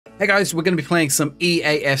Hey guys, we're going to be playing some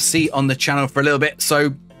EAFC on the channel for a little bit. So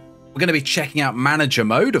we're going to be checking out manager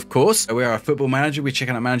mode, of course. We are a football manager. We're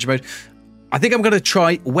checking out manager mode. I think I'm going to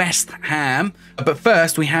try West Ham. But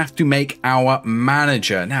first, we have to make our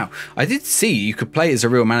manager. Now, I did see you could play as a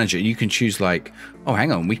real manager. You can choose like, oh,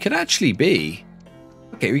 hang on. We could actually be...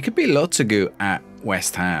 Okay, we could be Lotagu at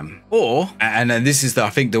West Ham. Or, and then this is,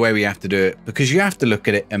 I think, the way we have to do it. Because you have to look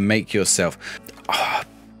at it and make yourself... Oh,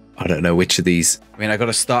 I don't know which of these. I mean, I got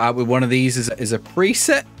to start out with one of these as a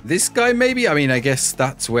preset. This guy, maybe? I mean, I guess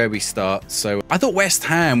that's where we start. So I thought West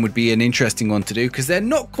Ham would be an interesting one to do because they're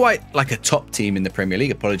not quite like a top team in the Premier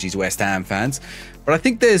League. Apologies, West Ham fans. But I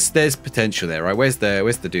think there's potential there, right? Where's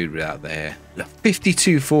the dude without the hair? Look,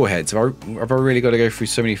 52 foreheads. Have I really got to go through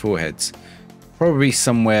so many foreheads? Probably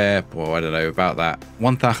somewhere, well, I don't know, about that.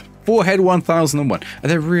 1,000. Forehead 1001. Are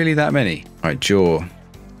there really that many? All right, jaw.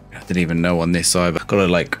 I didn't even know on this either. Got to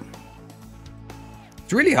like...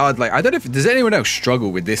 It's really hard. Like, I don't know if does anyone else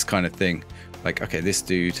struggle with this kind of thing. Like, okay, this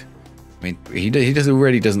dude. I mean, he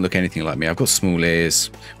doesn't look anything like me. I've got small ears,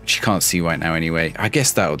 which you can't see right now anyway. I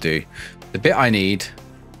guess that'll do. The bit I need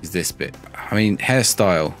is this bit. I mean,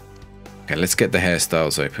 hairstyle. Okay, let's get the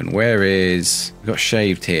hairstyles open. Where is... We've got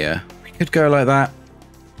shaved here. We could go like that.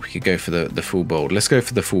 We could go for the full bald. Let's go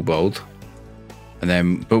for the full bald. And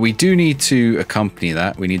then, but we do need to accompany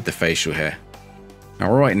that. We need the facial hair.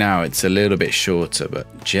 Now, right now, it's a little bit shorter,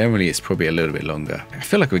 but generally it's probably a little bit longer. I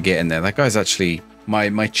feel like we're getting there. That guy's actually...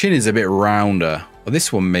 My chin is a bit rounder. Well,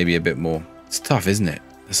 this one maybe a bit more. It's tough, isn't it?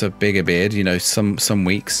 It's a bigger beard, you know, some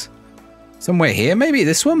weeks. Somewhere here, maybe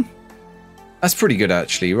this one? That's pretty good,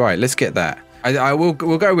 actually. Right, let's get that. We'll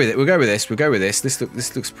go with it. We'll go with this. We'll go with this.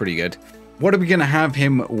 This looks pretty good. What are we going to have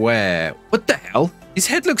him wear? What the hell? His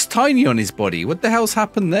head looks tiny on his body. What the hell's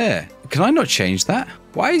happened there? Can I not change that?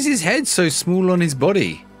 Why is his head so small on his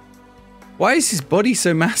body? Why is his body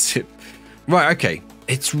so massive? Right, okay.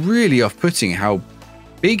 It's really off-putting how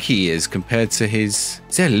big he is compared to his...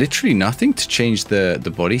 Is there literally nothing to change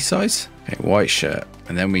the body size? Okay, white shirt.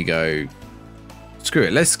 And then we go... Screw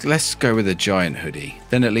it. Let's go with a giant hoodie.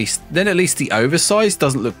 Then at least the oversized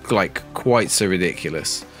doesn't look like quite so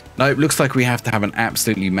ridiculous. No, it looks like we have to have an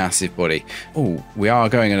absolutely massive body. Oh, we are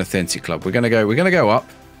going an authentic club. We're gonna go up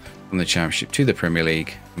from the Championship to the Premier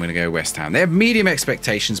League. I'm gonna go West Ham. They have medium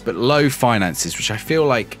expectations but low finances, which I feel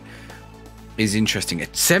like is interesting. A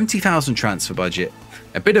 70,000 transfer budget,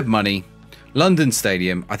 a bit of money, London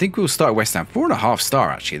Stadium. I think we'll start at West Ham. 4.5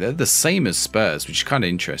 star actually. They're the same as Spurs, which is kind of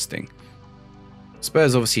interesting.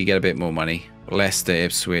 Spurs obviously get a bit more money. Leicester,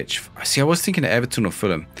 Ipswich. See, I was thinking of Everton or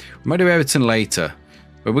Fulham. We might do Everton later.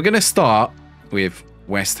 But we're going to start with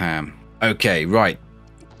West Ham. Okay, right.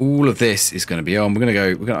 All of this is going to be on. I'm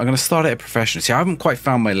going to start at a professional. See, I haven't quite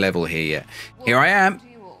found my level here yet. Here I am.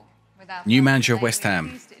 New manager of West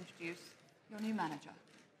Ham.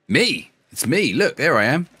 Me. It's me. Look, there I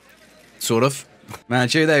am. Sort of.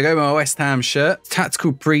 Manager, there you go. My West Ham shirt.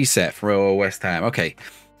 Tactical preset for West Ham. Okay.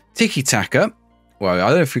 Tiki-taka. Well, I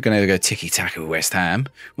don't know if we're going to go tiki-taka with West Ham.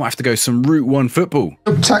 We'll have to go some Route 1 football.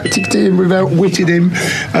 Tacticked him, we've outwitted him.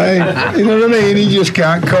 You know what I mean? He just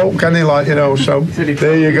can't cope, can he? Like, you know, so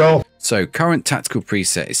there you go. So, current tactical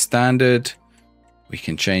preset is standard. We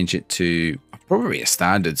can change it to probably a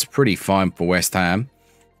standard. It's pretty fine for West Ham.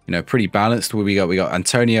 You know, pretty balanced. What we got? We got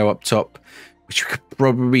Antonio up top, which we could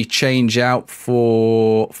probably change out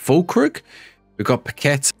for Fulkrug. We've got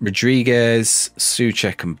Paquette, Rodriguez,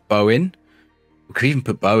 Souček, and Bowen. We could even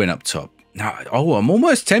put Bowen up top. Now, I'm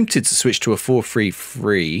almost tempted to switch to a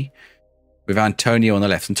 4-3-3 with Antonio on the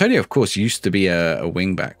left. Antonio, of course, used to be a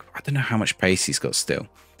wing-back. I don't know how much pace he's got still.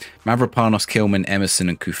 Mavropanos, Kilman, Emerson,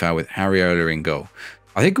 and Kufau with Ariola in goal.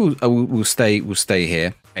 I think we'll stay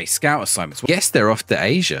here. Hey, scout assignments. Yes, they're off to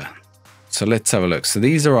Asia. So let's have a look. So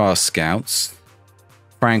these are our scouts.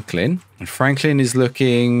 Franklin. And Franklin is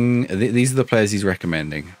looking... These are the players he's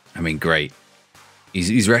recommending. I mean, great.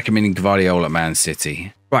 He's recommending Guardiola at Man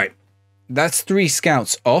City. Right. That's 3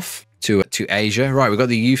 scouts off to Asia. Right, we've got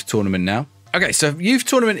the youth tournament now. Okay, so youth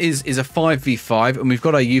tournament is a 5v5, and we've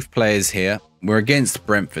got our youth players here. We're against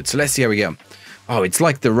Brentford, so let's see how we get on. Oh, it's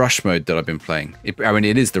like the rush mode that I've been playing. I mean,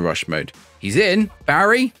 it is the rush mode. He's in.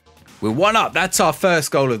 Barry. We're 1 up. That's our first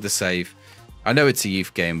goal of the save. I know it's a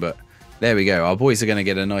youth game, but there we go. Our boys are going to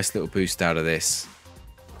get a nice little boost out of this.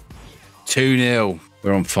 2-0.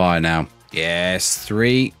 We're on fire now. Yes,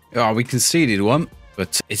 3. Oh, we conceded 1,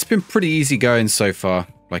 but it's been pretty easy going so far.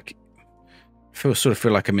 Like, I sort of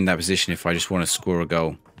feel like I'm in that position if I just want to score a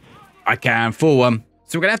goal. I can, 4-1.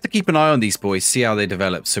 So we're going to have to keep an eye on these boys, see how they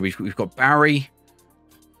develop. So we've got Barry.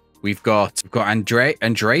 We've got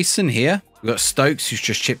Andresen here. We've got Stokes, who's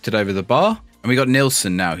just chipped it over the bar. And we got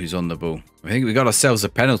Nilsson now who's on the ball. I think we got ourselves a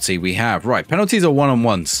penalty. We have. Right, penalties are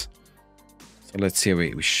one-on-ones. So let's see,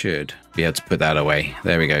 we should be able to put that away.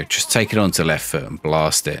 There we go. Just take it onto left foot and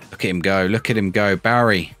blast it. Look at him go. Look at him go.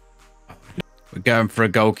 Barry. We're going for a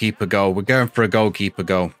goalkeeper goal. We're going for a goalkeeper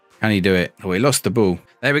goal. Can he do it? Oh, we lost the ball.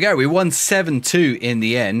 There we go. We won 7-2 in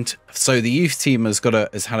the end. So the youth team has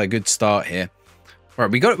had a good start here. All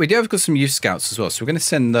right, we do have got some youth scouts as well. So we're going to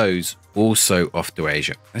send those also off to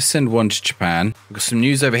Asia. Let's send one to Japan. We've got some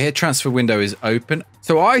news over here. Transfer window is open.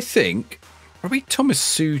 So I think probably Thomas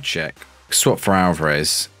Souček swap for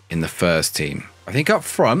Alvarez in the first team. I think up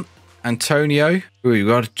front, Antonio. We've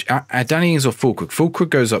got Danny Ings or Fulkrug. Fulkrug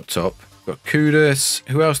goes up top. We've got Kudus.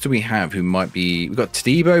 Who else do we have who might be... We've got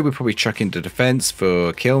Tadibo. We'll probably chuck into defense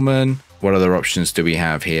for Kilman. What other options do we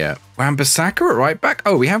have here? Wan-Bissaka at right back.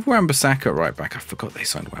 Oh, we have Wan-Bissaka at right back. I forgot they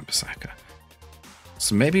signed Wan-Bissaka.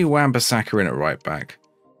 So maybe Wan-Bissaka in at right back.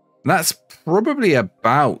 That's probably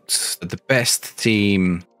about the best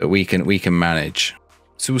team that we can manage.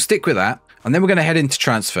 So we'll stick with that. And then we're going to head into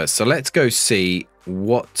transfers. So let's go see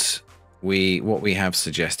what we have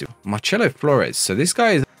suggested. Marcelo Flores. So this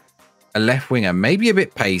guy is a left winger, maybe a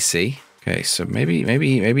bit pacey. Okay, so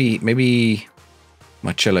maybe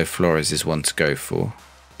Marcelo Flores is one to go for.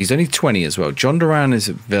 He's only 20 as well. John Duran is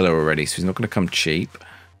at Villa already, so he's not going to come cheap.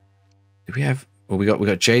 Do we have? Well, we got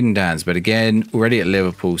Jaden Dans, but again, already at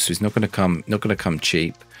Liverpool, so he's not going to come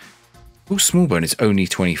cheap. Paul Smallbone is only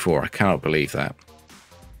 24. I cannot believe that.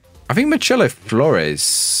 I think Marcelo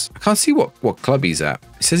Flores. I can't see what club he's at.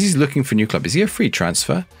 It says he's looking for a new club. Is he a free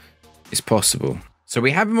transfer? It's possible. So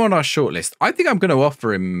we have him on our shortlist. I think I'm going to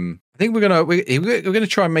offer him. I think we're going to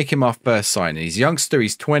try and make him our first signing. He's a youngster.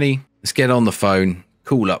 He's 20. Let's get on the phone.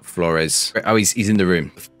 Call up Flores. Oh, he's in the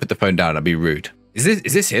room. Put the phone down. I'll be rude. Is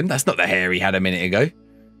this him? That's not the hair he had a minute ago.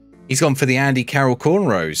 He's gone for the Andy Carroll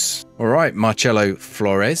cornrows. All right, Marcelo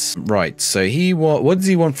Flores. Right. So what does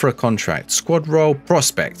he want for a contract? Squad role,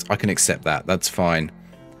 prospect. I can accept that. That's fine.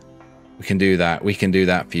 We can do that. We can do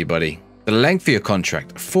that for you, buddy. The length of your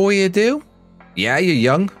contract, a 4-year deal. Yeah, you're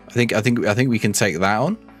young. I think we can take that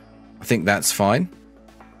on. I think that's fine.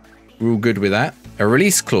 We're all good with that. A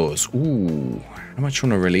release clause. Ooh, how much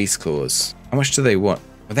on a release clause? How much do they want?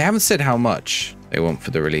 Well, they haven't said how much they want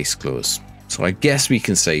for the release clause. So I guess we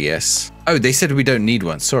can say yes. Oh, they said we don't need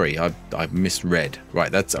one. Sorry, I misread.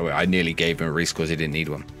 Right, I nearly gave him a release clause. He didn't need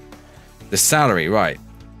one. The salary, right.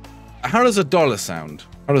 How does a dollar sound?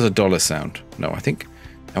 How does a dollar sound? No, I think...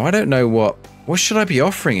 No, I don't know what should I be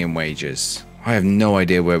offering in wages? I have no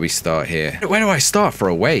idea where we start here. Where do I start for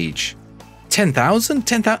a wage? 10,000?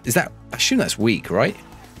 10,000? Is that... I assume that's week, right?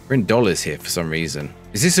 We're in dollars here for some reason.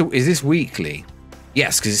 Is this weekly?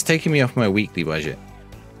 Yes, because it's taking me off my weekly budget.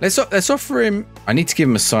 Let's offer him... I need to give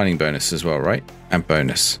him a signing bonus as well, right? And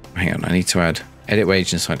bonus. Hang on, I need to add edit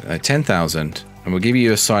wage and signing. 10,000. And we'll give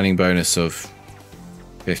you a signing bonus of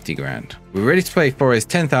 50 grand. We're ready to play Flores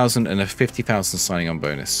 10,000 and a 50,000 signing on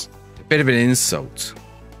bonus. A bit of an insult.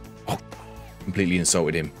 Oh, completely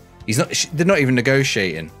insulted him. They're not even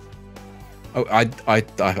negotiating. Oh,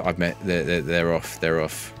 I've met. They're off. They're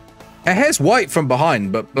off. Her hair's white from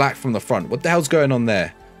behind, but black from the front. What the hell's going on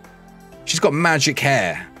there? She's got magic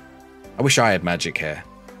hair. I wish I had magic hair.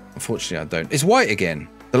 Unfortunately, I don't. It's white again.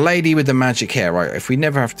 The lady with the magic hair. Right. If we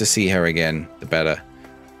never have to see her again, the better.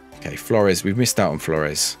 Okay, Flores. We've missed out on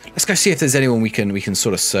Flores. Let's go see if there's anyone we can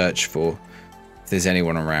sort of search for. If there's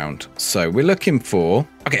anyone around. So we're looking for.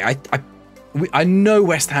 Okay, I know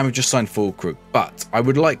West Ham have just signed Fulkrug, but I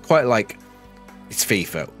would quite like. It's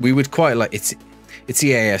FIFA. We would quite like it's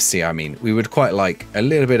the AFC. I mean, we would quite like a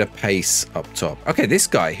little bit of pace up top. Okay, this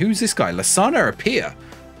guy. Who's this guy? Lasana Apia.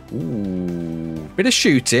 Ooh, bit of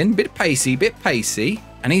shooting, bit pacey,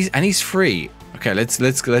 and he's free. Okay,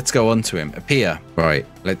 let's go on to him. Apia. Right.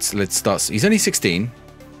 Let's start. He's only 16.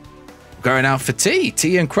 Going out for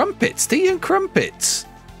tea and crumpets.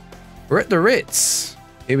 We're at the Ritz.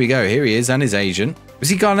 Here we go. Here he is, and his agent. Was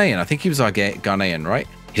he Ghanaian? I think he was our Ghanaian, right?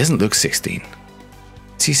 He doesn't look 16.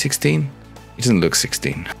 Is he 16? He doesn't look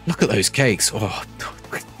 16. Look at those cakes. Oh,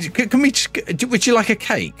 can we? Would you like a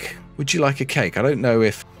cake? Would you like a cake? I don't know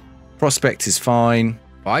if prospect is fine.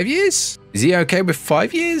 5 years? Is he okay with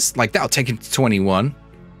 5 years? Like that'll take him to 21.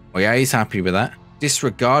 Oh yeah, he's happy with that.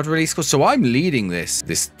 Disregard release clause. So I'm leading this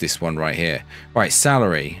one right here. Right,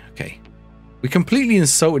 salary. Okay, we completely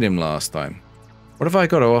insulted him last time. What have I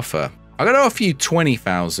got to offer? I'm going to offer you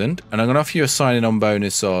 20,000, and I'm going to offer you a signing on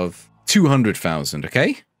bonus of 200,000.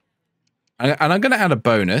 Okay. And I'm going to add a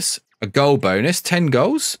bonus, a goal bonus, 10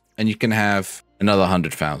 goals, and you can have another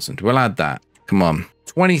 100,000. We'll add that. Come on.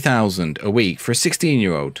 20,000 a week for a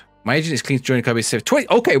 16-year-old. My agent is keen to join the club. He's 20.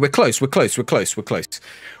 Okay, we're close. We're close.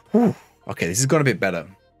 Whew. Okay, this has gone a bit better.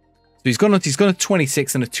 So he's gone to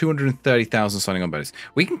 26 and a 230,000 signing on bonus.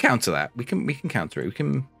 We can counter that. We can counter it.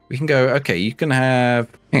 We can go, okay, you can have,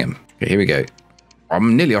 hang on. Okay, here we go.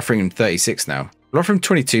 I'm nearly offering him 36 now. We'll offer him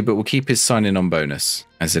 22, but we'll keep his signing on bonus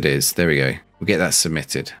as it is. There we go. We'll get that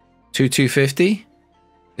submitted. 250.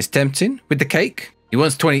 It's tempting with the cake. He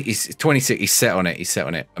wants 20. He's 26. He's set on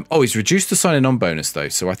it. Oh, he's reduced the signing on bonus though,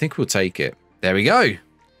 so I think we'll take it. There we go.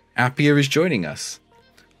 Appiah is joining us.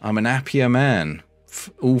 I'm an Appiah man.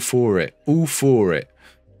 All for it.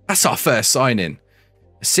 That's our first signing.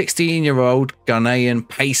 A 16-year-old Ghanaian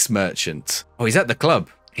pace merchant. Oh, he's at the club.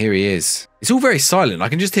 Here he is. It's all very silent. I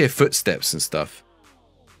can just hear footsteps and stuff.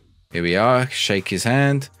 Here we are. Shake his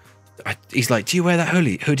hand. He's like, do you wear that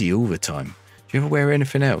hoodie all the time? Do you ever wear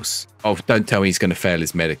anything else? Oh, don't tell me he's going to fail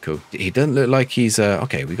his medical. He doesn't look like he's...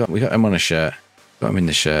 okay, we got him on a shirt. Got him in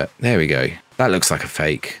the shirt. There we go. That looks like a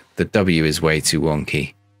fake. The W is way too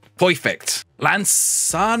wonky. Perfect.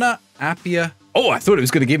 Lansana Appiah. Oh, I thought it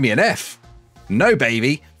was going to give me an F. No,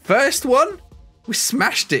 baby. First one, we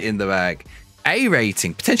smashed it in the bag. A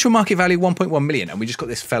rating. Potential market value 1.1 million. And we just got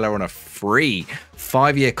this fella on a free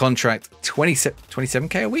 5-year contract,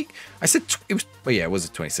 27k a week. I said it was... Well, yeah, it was a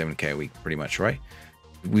 27k a week, pretty much, right?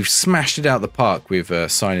 We've smashed it out the park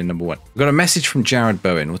with signing number 1. We've got a message from Jared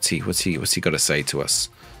Bowen. What's he got to say to us?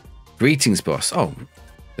 Greetings, boss. Oh,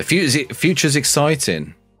 the future's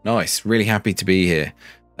exciting. Nice. Really happy to be here.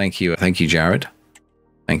 Thank you, Jared.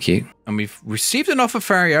 Thank you. And we've received an offer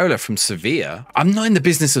for Areola from Sevilla. I'm not in the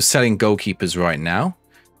business of selling goalkeepers right now,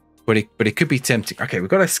 but it could be tempting. Okay, we've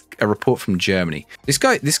got a report from Germany.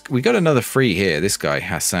 We got another free here. This guy,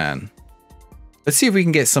 Hassan. Let's see if we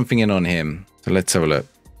can get something in on him. So let's have a look.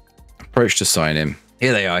 Approach to sign him.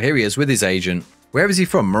 Here they are. Here he is with his agent. Where is he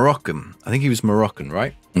from? Moroccan. I think he was Moroccan,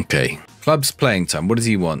 right? Okay. Club's playing time. What does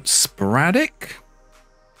he want? Sporadic?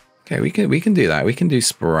 Okay, we can do that. We can do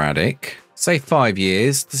sporadic. Say 5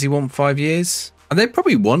 years. Does he want 5 years? And they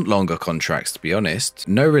probably want longer contracts, to be honest.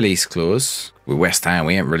 No release clause. With West Ham,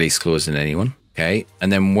 we ain't release clause in anyone. Okay.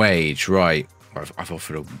 And then wage, right. I've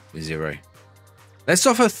offered a 0. Let's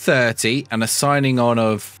offer 30 and a signing on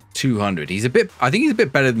of 200. I think he's a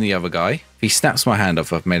bit better than the other guy. If he snaps my hand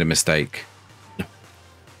off, I've made a mistake.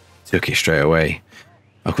 Took it straight away.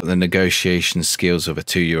 I've got the negotiation skills of a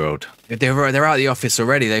 2-year-old. They're out of the office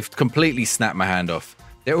already. They've completely snapped my hand off.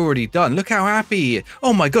 They're already done. Look how happy he is.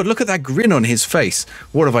 Oh my God, look at that grin on his face.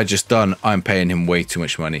 What have I just done? I'm paying him way too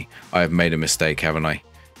much money. I have made a mistake, haven't I?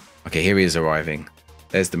 Okay, here he is arriving.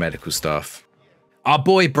 There's the medical staff. Our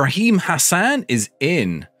boy Brahim Hassan is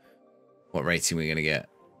in. What rating are we going to get?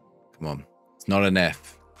 Come on. It's not an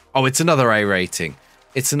F. Oh, it's another A rating.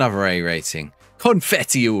 It's another A rating.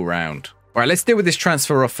 Confetti all round. All right, let's deal with this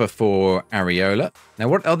transfer offer for Areola. Now,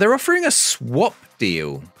 what? Oh, they're offering a swap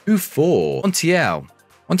deal. Who for? Montiel.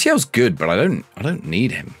 Montiel's good, but I don't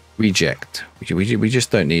need him. Reject. We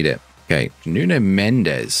just don't need it. Okay, Nuno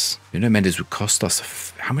Mendes. Nuno Mendes would cost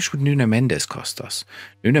us... How much would Nuno Mendes cost us?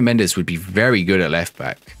 Nuno Mendes would be very good at left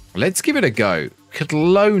back. Let's give it a go. Could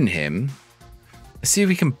loan him. Let's see if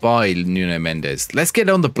we can buy Nuno Mendes. Let's get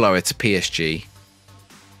on the blower to PSG.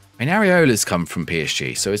 I mean, Areola's come from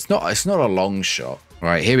PSG, so it's not a long shot. All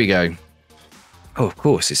right, here we go. Oh, of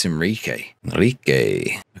course, it's Enrique.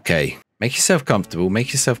 Okay, make yourself comfortable.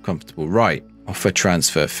 Right, offer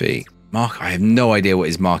transfer fee. Mark, I have no idea what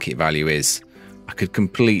his market value is. I could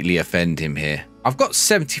completely offend him here. I've got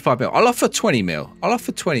 75 mil. I'll offer 20 mil.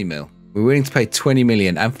 We're willing to pay 20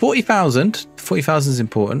 million and 40,000. 40,000 is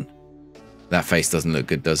important. That face doesn't look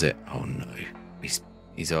good, does it? Oh no,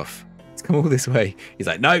 he's off. He's come all this way. He's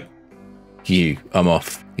like, nope. I'm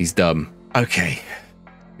off. He's dumb. Okay.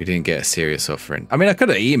 We didn't get a serious offering. I mean, I could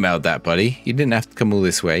have emailed that, buddy. You didn't have to come all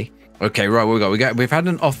this way. Okay, right. We've had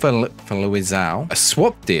an offer for Luizao. A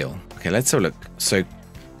swap deal. Okay, let's have a look. So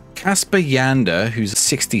Casper Yander, who's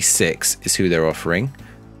 66, is who they're offering.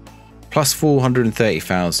 Plus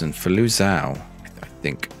 430,000 for Luizao. I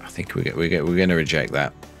think we're going to reject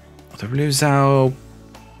that. The Luizao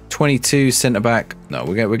 22 centre back. No,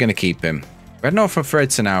 we're going to keep him. We had an offer for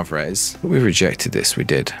Edson Alvarez, but we rejected this. We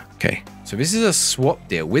did. Okay. So this is a swap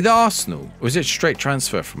deal with Arsenal. Or is it straight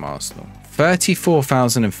transfer from Arsenal?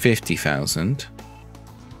 34,000 and 50,000.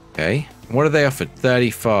 Okay. And what are they offered?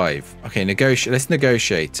 35. Okay, let's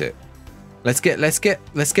negotiate it. Let's get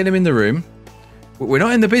him in the room. We're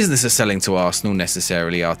not in the business of selling to Arsenal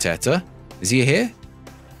necessarily, Arteta. Is he here?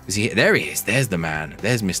 There he is. There's the man.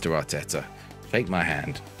 There's Mr. Arteta. Shake my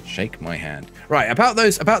hand. Shake my hand. Right, about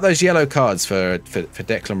those yellow cards for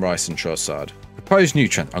Declan Rice and Trossard. Proposed new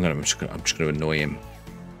transfer. I'm just gonna annoy him.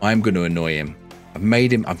 I'm going to annoy him. I've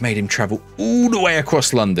made him travel all the way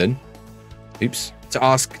across London. Oops. To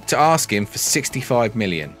ask him for 65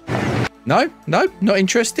 million. No, not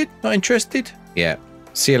interested. Not interested. Yeah.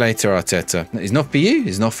 See you later, Arteta. It's not for you.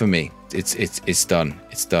 It's not for me. It's done.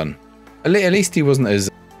 It's done. At least he wasn't as...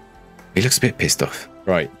 He looks a bit pissed off.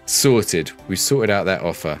 Right. Sorted. We've sorted out that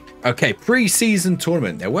offer. Okay. Pre-season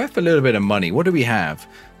tournament. They're worth a little bit of money. What do we have?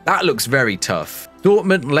 That looks very tough.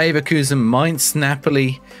 Dortmund, Leverkusen, Mainz,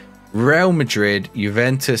 Napoli, Real Madrid,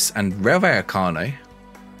 Juventus, and Rayo Vallecano.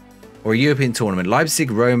 Or a European tournament.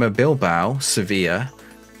 Leipzig, Roma, Bilbao, Sevilla,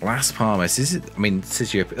 Las Palmas. Is it? I mean, it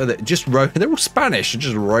says Europe. Oh, just Roma. They're all Spanish.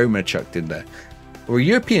 Just Roma chucked in there. Or a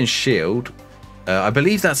European Shield. I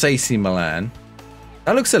believe that's AC Milan.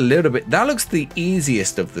 That looks a little bit. That looks the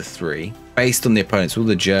easiest of the three, based on the opponents, all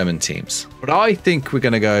the German teams. But I think we're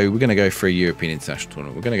gonna go for a European international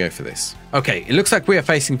tournament. We're gonna go for this. Okay, it looks like we are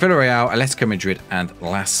facing Villarreal, Atletico Madrid, and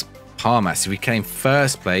Las Palmas. If we came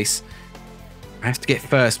first place, I have to get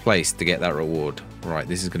first place to get that reward. Right,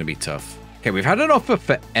 this is gonna be tough. Okay, we've had an offer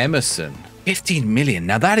for Emerson, 15 million.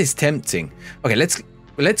 Now that is tempting. Okay, let's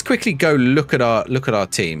quickly go look at our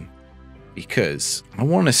team, because I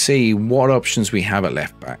want to see what options we have at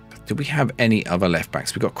left back. Do we have any other left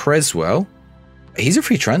backs? We've got Creswell. He's a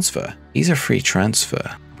free transfer. He's a free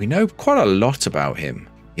transfer. We know quite a lot about him.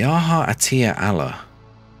 Yaha Attia Allah.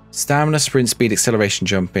 Stamina, sprint, speed, acceleration,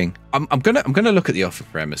 jumping. I'm gonna look at the offer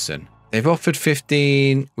for Emerson. They've offered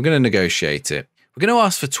 15. We're gonna negotiate it. We're gonna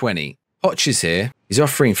ask for 20. Poch is here. He's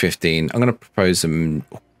offering 15. I'm gonna propose a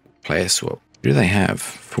player swap. Who do they have?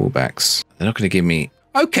 Fullbacks. They're not gonna give me.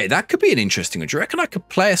 Okay, that could be an interesting one. Do you reckon I could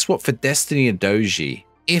player swap for Destiny and Doji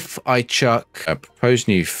if I chuck a proposed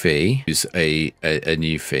new fee? Use a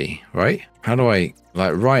new fee, right? How do I,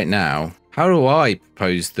 like right now, how do I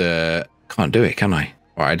propose the... Can't do it, can I?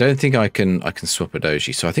 All right, I don't think I can swap a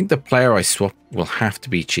Doji. So I think the player I swap will have to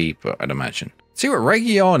be cheaper, I'd imagine. See what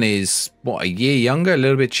Region is, what, a year younger, a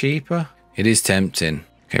little bit cheaper? It is tempting.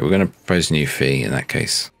 Okay, we're going to propose a new fee in that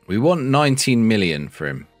case. We want 19 million for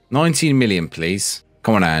him. 19 million, please.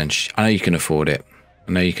 Come on, Ange. I know you can afford it.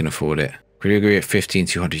 I know you can afford it. Could you agree at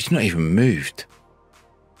 15,200? You've not even moved.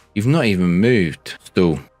 You've not even moved.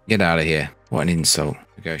 Still, get out of here. What an insult.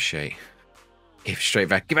 Negotiate. Give straight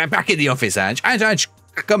back. Get back in the office, Ange. Ange,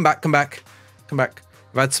 come back. I've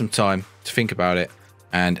had some time to think about it.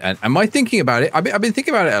 And am I thinking about it? I've been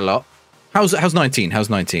thinking about it a lot. How's 19? How's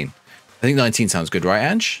 19? I think 19 sounds good, right,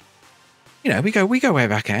 Ange? You know, we go way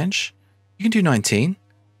back, Ange. You can do 19.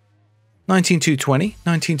 19,220.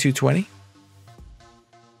 19,220.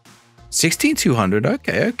 16,200.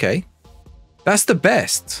 Okay. That's the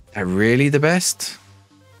best. Is that really the best?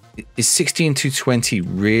 Is 16,220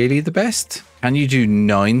 really the best? Can you do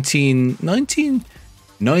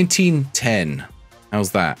 1910?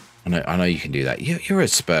 How's that? I know you can do that. You're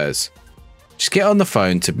at Spurs. Just get on the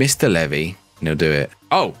phone to Mr. Levy and he'll do it.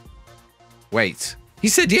 Oh, wait. He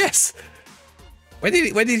said yes. Where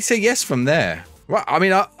did he say yes from there? Right. I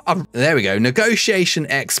mean, there we go. Negotiation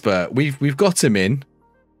expert. We've got him in.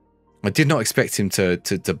 I did not expect him to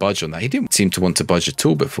budge on that. He didn't seem to want to budge at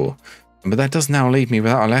all before. But that does now leave me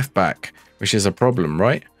without a left back, which is a problem,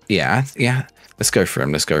 right? Yeah. Let's go for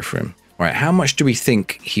him. Right, how much do we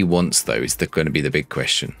think he wants, though, is going to be the big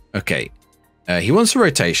question. Okay, he wants a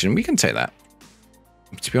rotation. We can take that.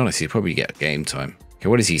 To be honest, he'll probably get game time. Okay,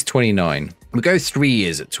 what is he? He's 29. We'll go 3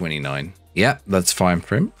 years at 29. Yeah, that's fine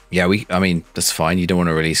for him. Yeah, I mean, that's fine. You don't want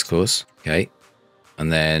a release clause. Okay,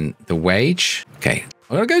 and then the wage. Okay,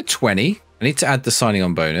 I'm going to go 20. I need to add the signing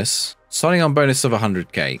on bonus. Signing on bonus of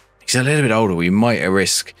 100k. He's a little bit older. We might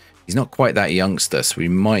risk... He's not quite that youngster, so we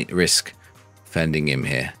might risk offending him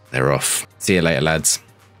here. They're off. See you later, lads.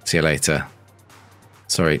 See you later.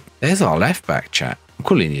 Sorry. There's our left back, chat. I'm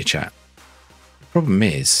calling you chat. The problem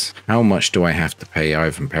is, how much do I have to pay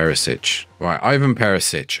Ivan Perisic? Right, Ivan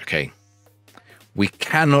Perisic. Okay. We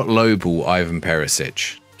cannot lowball Ivan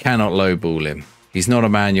Perisic. Cannot lowball him. He's not a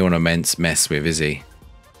man you want to mess with, is he?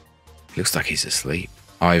 Looks like he's asleep.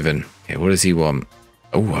 Ivan. Okay, what does he want?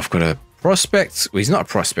 Oh, I've got a prospect. Well, he's not a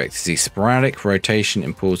prospect. Is he sporadic, rotation,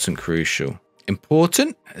 important, crucial?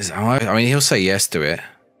 Important? I mean, he'll say yes to it.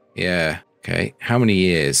 Yeah. Okay. How many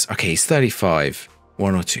years? Okay, he's 35.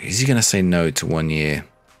 1 or 2. Is he going to say no to 1 year?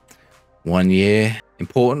 1 year?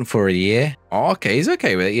 Important for a year? Oh, okay. He's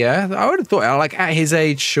okay with it. Yeah. I would have thought, like, at his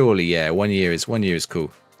age, surely, yeah. 1 year is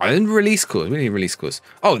cool. I didn't release clause. We need a release clause.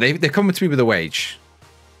 Oh, they're coming to me with a wage.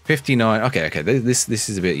 59. Okay. This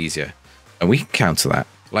is a bit easier. And we can counter that.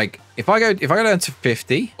 Like, if I go down to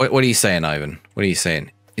 50, what are you saying, Ivan? What are you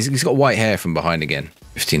saying? He's got white hair from behind again.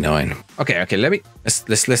 59. Okay.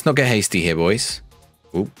 Let's not get hasty here, boys.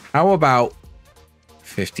 Ooh. How about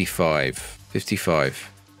 55?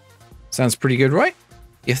 55. Sounds pretty good, right?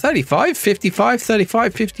 Yeah, 35, 55,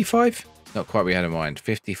 35, 55. Not quite what we had in mind.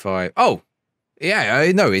 55. Oh, yeah,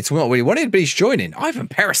 I know it's not what he wanted, but he's joining. Ivan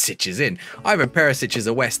Perisic is in. Ivan Perisic is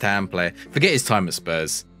a West Ham player. Forget his time at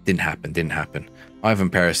Spurs. Didn't happen. Ivan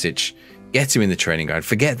Perisic, get him in the training ground.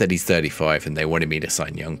 Forget that he's 35 and they wanted me to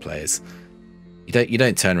sign young players. You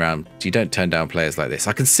don't turn down players like this.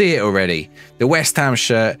 I can see it already. The West Ham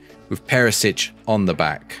shirt with Perisic on the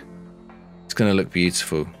back. It's going to look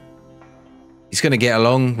beautiful. He's going to get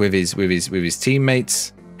along with his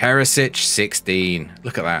teammates. Perisic, 16.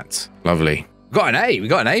 Look at that. Lovely. We got an A. We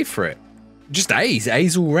got an A for it. Just A's.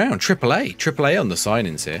 A's all round. Triple A on the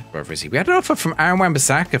signings here. Wherever is he? We had an offer from Aaron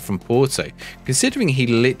Wan-Bissaka from Porto. Considering he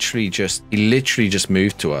literally just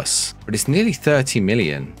moved to us. But it's nearly 30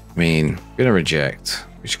 million. I mean, we're going to reject.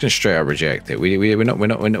 We're just going to straight up reject it. We're not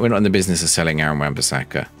in the business of selling Aaron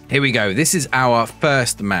Wan-Bissaka. Here we go. This is our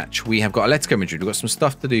first match. We have got Atletico Madrid. We've got some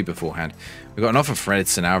stuff to do beforehand. We've got an offer from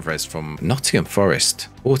Edson Alvarez from Nottingham Forest.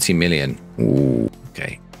 40 million. Ooh,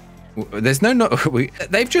 okay. There's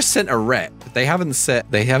they've just sent a rep. They haven't set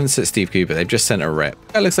Steve Cooper. They've just sent a rep.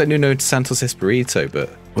 That looks like Nuno Santos Espirito, but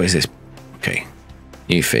what is this? Okay.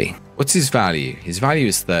 New fee. What's his value? His value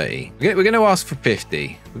is 30. We're going to ask for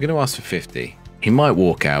 50. We're going to ask for 50. He might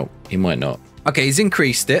walk out. He might not. Okay, he's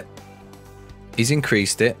increased it.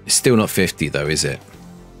 It's still not 50 though, is it?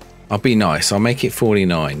 I'll be nice. I'll make it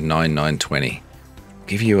 49, 9920.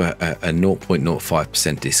 Give you a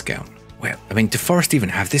 0.05% discount. Well, I mean, do Forest even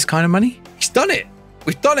have this kind of money? He's done it.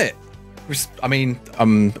 We've done it. I mean,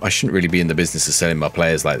 I shouldn't really be in the business of selling my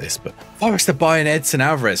players like this, but Forest are buying Edson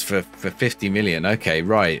Alvarez for 50 million. Okay,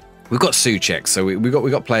 right. We've got Souček, so we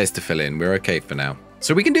got players to fill in. We're okay for now.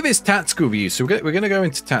 So we can do this tactical view. So we're going to go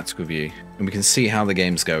into tactical view, and we can see how the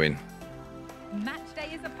game's going. Match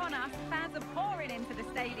day is upon us. Fans are pouring into the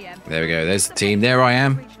stadium. There we go. There's the team. There I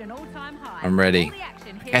am. I'm ready.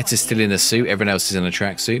 Paqueta's still in a suit. Everyone else is in a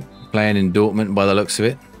tracksuit. Playing in Dortmund by the looks of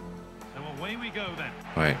it. So away we go then.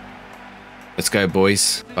 Right. Let's go,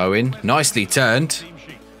 boys. Bowen. Nicely turned.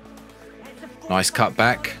 Nice cut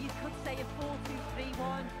back.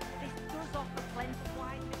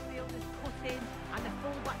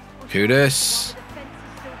 Kudus.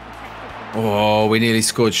 Oh, we nearly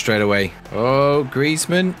scored straight away. Oh,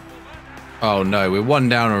 Griezmann. Oh, no. We're one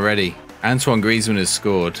down already. Antoine Griezmann has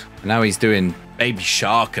scored. Now he's doing baby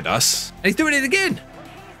shark at us. And he's doing it again.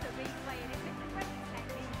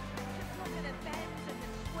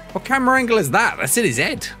 What camera angle is that? That's in his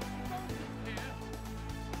head.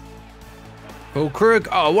 Paul Krug.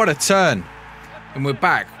 Oh, what a turn. And we're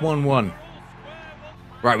back. 1-1.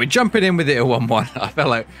 Right, we're jumping in with it at 1-1. I felt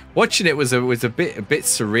like watching it was a bit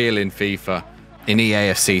surreal in FIFA, in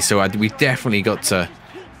EAFC. So we've definitely got to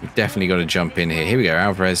jump in here. Here we go.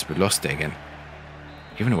 Alvarez. We lost it again.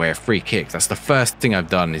 Giving away a free kick. That's the first thing I've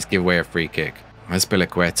done is give away a free kick.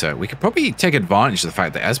 Azpilicueta. We could probably take advantage of the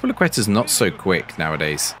fact that Azpilicueta's not so quick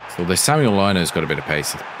nowadays. So the Samuel Lino's got a bit of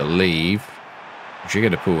pace, I believe. Rodrigo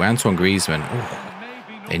de Paul, Antoine Griezmann.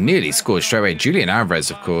 Ooh. They nearly scored straight away. Julian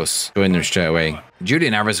Alvarez, of course, joined them straight away.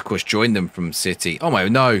 Julian Alvarez, of course, joined them from City. Oh my,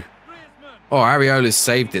 no. Oh, Areola's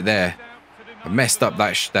saved it there. I messed up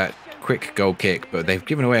that quick goal kick, but they've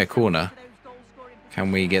given away a corner.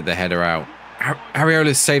 Can we get the header out?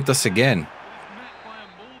 Areola's saved us again.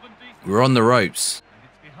 We're on the ropes.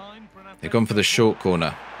 They've gone for the short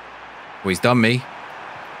corner. Oh, he's done me.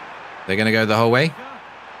 They're going to go the whole way.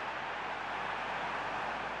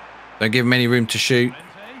 Don't give him any room to shoot.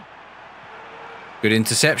 Good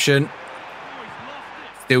interception.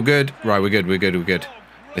 Still good. Right, we're good.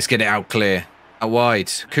 Let's get it out clear. Out wide.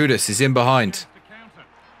 Kudus is in behind.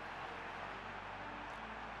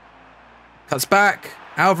 Cuts back.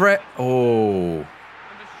 Alvarez. Oh.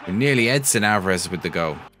 We're nearly Edson Alvarez with the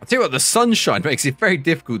goal. I'll tell you what, the sunshine makes it very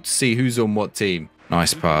difficult to see who's on what team.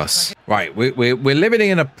 Nice pass. Right, we're living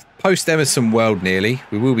in a post-Emerson world nearly.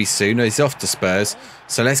 We will be soon. He's off to Spurs.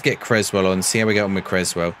 So let's get Creswell on, see how we get on with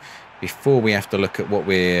Creswell before we have to look at what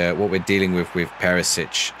we're dealing with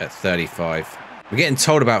Perisic at 35. We're getting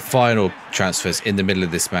told about final transfers in the middle of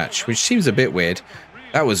this match, which seems a bit weird.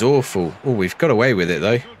 That was awful. Oh, we've got away with it,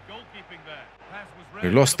 though.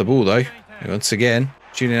 We've lost the ball, though. Once again,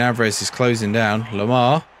 Julian Alvarez is closing down.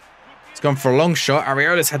 Lamar. He's gone for a long shot.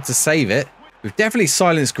 Areola's had to save it. We've definitely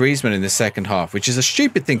silenced Griezmann in the second half, which is a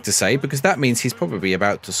stupid thing to say because that means he's probably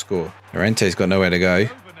about to score. Llorente's got nowhere to go.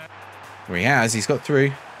 Well, he has. He's got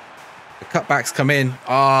through. The cutbacks come in.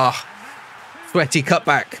 Ah, sweaty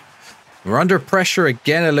cutback. We're under pressure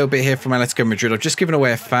again a little bit here from Atletico Madrid. I've just given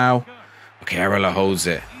away a foul. Okay, Areola holds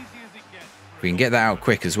it. If we can get that out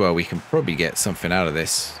quick as well, we can probably get something out of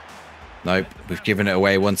this. Nope, we've given it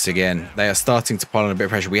away once again. They are starting to pile on a bit of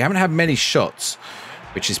pressure. We haven't had many shots,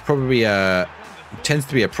 which is probably tends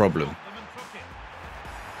to be a problem.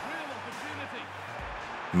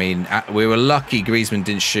 I mean, we were lucky Griezmann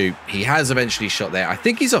didn't shoot. He has eventually shot there. I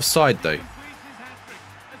think he's offside though.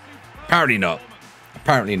 Apparently not.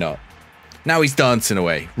 Apparently not. Now he's dancing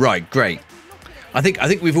away. Right, great. I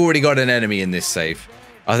think we've already got an enemy in this save.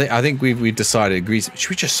 I think we've decided Griezmann.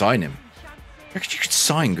 Should we just sign him? I reckon you could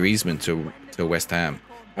sign Griezmann to West Ham.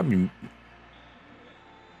 I mean,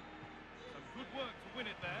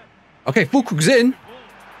 okay, Fulkrug's in.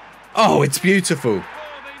 Oh, it's beautiful.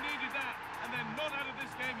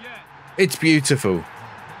 It's beautiful.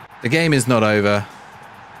 The game is not over.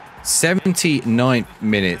 79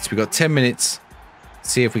 minutes. We've got 10 minutes.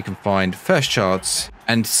 See if we can find first chance.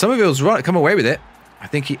 And Somerville's right. Come away with it. I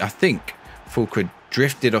think Fulkrug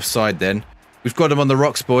drifted offside then. We've got him on the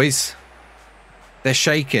rocks, boys. They're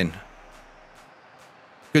shaking.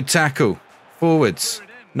 Good tackle. Forwards.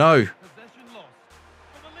 No.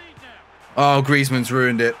 Oh, Griezmann's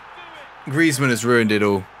ruined it. Griezmann has ruined it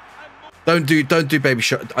all. Don't do baby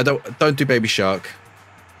shark. Don't do baby shark.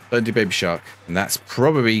 Don't do baby shark. And that's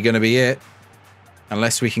probably going to be it.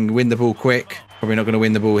 Unless we can win the ball quick. Probably not going to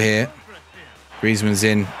win the ball here. Griezmann's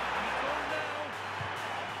in.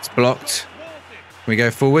 It's blocked. Can we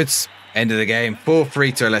go forwards? End of the game.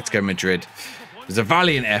 4-3 to Atletico Madrid. It was a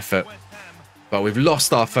valiant effort, but we've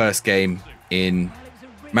lost our first game in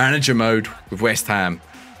manager mode with West Ham.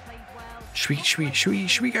 Should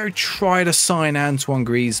we go try to sign Antoine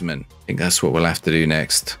Griezmann? I think that's what we'll have to do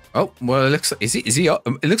next. Oh, well, it looks like is he?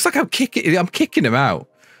 It looks like I'm kicking him out.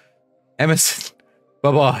 Emerson,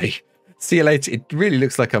 bye-bye. See you later. It really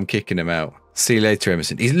looks like I'm kicking him out. See you later,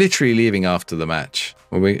 Emerson. He's literally leaving after the match.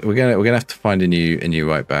 Well, we're gonna have to find a new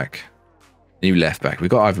right back. New left back. We've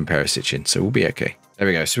got Ivan Perisic in, so we'll be okay. There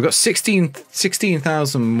we go. So we've got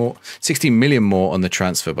 16,000 more, 16 million more on the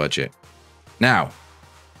transfer budget. Now,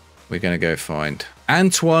 we're going to go find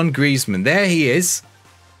Antoine Griezmann. There he is.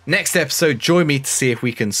 Next episode, join me to see if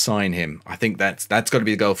we can sign him. I think that's got to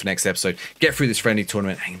be the goal for next episide. Get through this friendly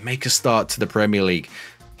tournament and make a start to the Premier League.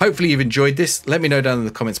 Hopefully you've enjoyed this. Let me know down in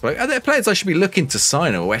the comments below. Are there players I should be looking to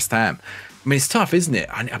sign at West Ham? I mean, it's tough, isn't it?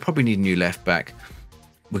 I probably need a new left back.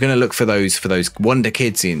 We're going to look for those wonder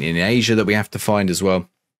kids in Asia that we have to find as well.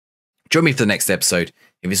 Join me for the next episode.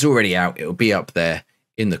 If it's already out, it'll be up there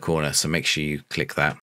in the corner. So make sure you click that.